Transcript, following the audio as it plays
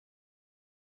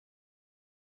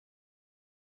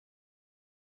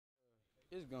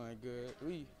It's going good.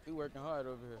 We working hard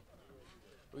over here.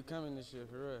 We coming this year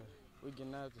for real. We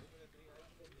getting after it.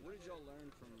 What did y'all learn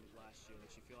from last year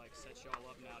that you feel like sets y'all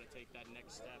up now to take that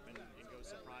next step and go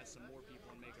surprise some more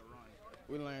people and make a run?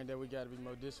 We learned that we got to be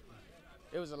more disciplined.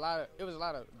 It was a lot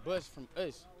of bust from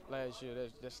us last year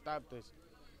that stopped us.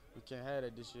 We can't have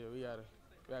that this year. We gotta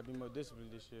be more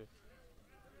disciplined this year.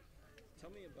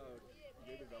 Tell me about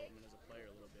your development as a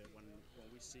player a little bit. When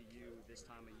we see you this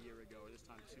time a year ago or this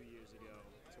time 2 years ago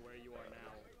to where you are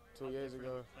now. 2 years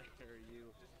ago. Player are you?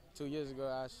 2 years ago,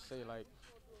 I should say like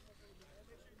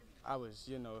I was,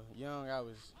 young. I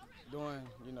was doing,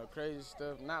 crazy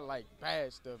stuff. Not like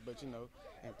bad stuff, but in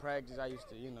practice I used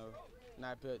to,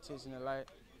 not pay attention a lot,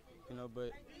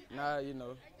 But now,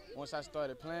 once I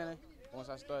started playing, once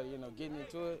I started, getting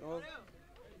into it,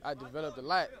 I developed a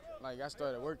lot. Like I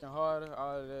started working harder,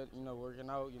 all of that, working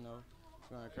out,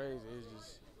 going crazy. It's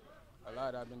just a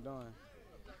lot I've been doing.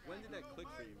 When did that click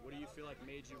for you? What do you feel like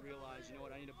made you realize, you know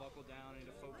what, I need to buckle down, I need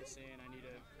to focus in, I need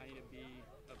to be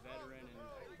a veteran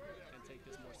and take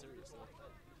this more seriously?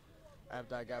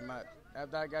 After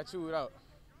I got chewed out.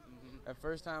 That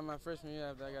first time, my freshman year,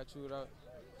 after I got chewed out,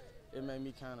 it made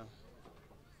me kind of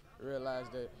realize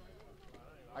that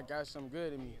I got something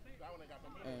good in me.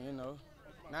 And,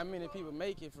 not many people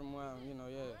make it from where I'm,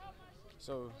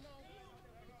 So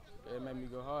it made me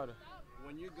go harder.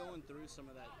 When you're going through some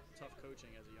of that tough coaching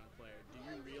as a young player, do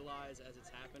you realize as it's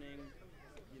happening,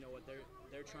 what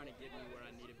they're trying to get me where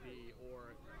I need to be,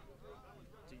 or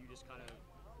do you just kind of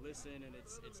listen and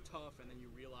it's tough and then you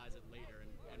realize it later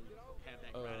and have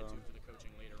that gratitude for the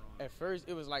coaching later on? At first,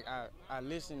 it was like I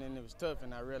listened and it was tough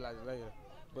and I realized it later.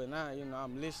 But now,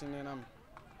 I'm listening, I'm,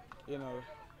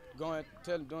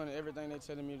 doing everything they're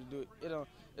telling me to do. It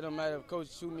don't matter if coach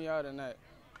shoot me out or not.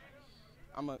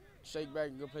 I'm going to shake back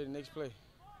and go play the next play.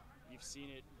 You've seen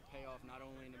it pay off not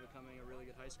only into becoming a really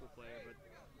good high school player, but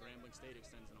Grambling State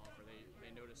extends an offer.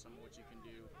 They notice some of what you can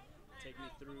do. Take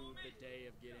me through the day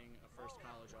of getting a first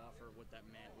college offer, what that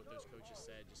meant, what those coaches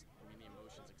said, just, the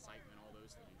emotions, excitement, all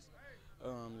those things.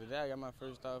 The day I got my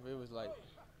first offer, it was like,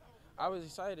 I was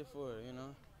excited for it,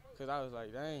 because I was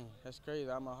like, dang, that's crazy.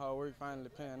 All my hard work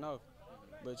finally paying off.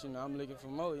 But, I'm looking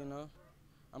for more,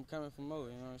 I'm coming for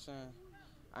more, you know what I'm saying?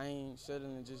 I ain't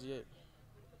settling just yet.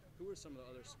 Who are some of the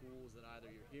other schools that either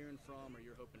you're hearing from or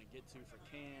you're hoping to get to for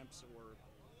camps or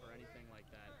anything like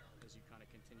that as you kind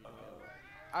of continue to build?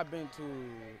 I've been to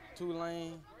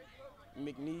Tulane,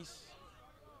 McNeese.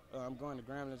 I'm going to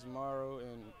Grambling tomorrow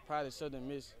and probably Southern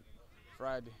Miss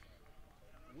Friday.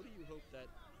 What do you hope that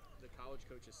the college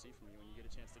coaches see from you when you get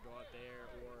a chance to go out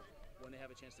there, or when they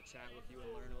have a chance to chat with you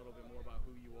and learn a little bit more about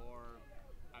who you are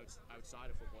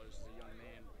outside of football just as a young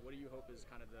man? What do you hope is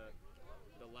kind of the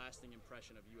lasting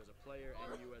impression of you as a player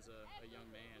and you as a young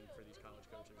man for these college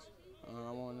coaches?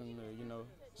 I want them to,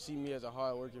 see me as a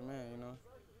hard-working man,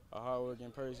 a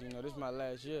hard-working person. This is my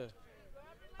last year.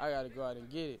 I got to go out and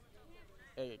get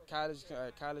it.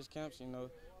 At college camps,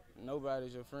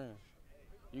 nobody's your friend.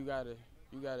 You gotta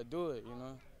do it, You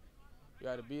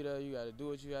gotta be there. You gotta do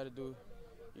what you gotta do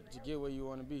to get where you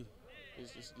want to be.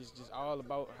 It's just all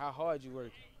about how hard you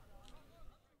work.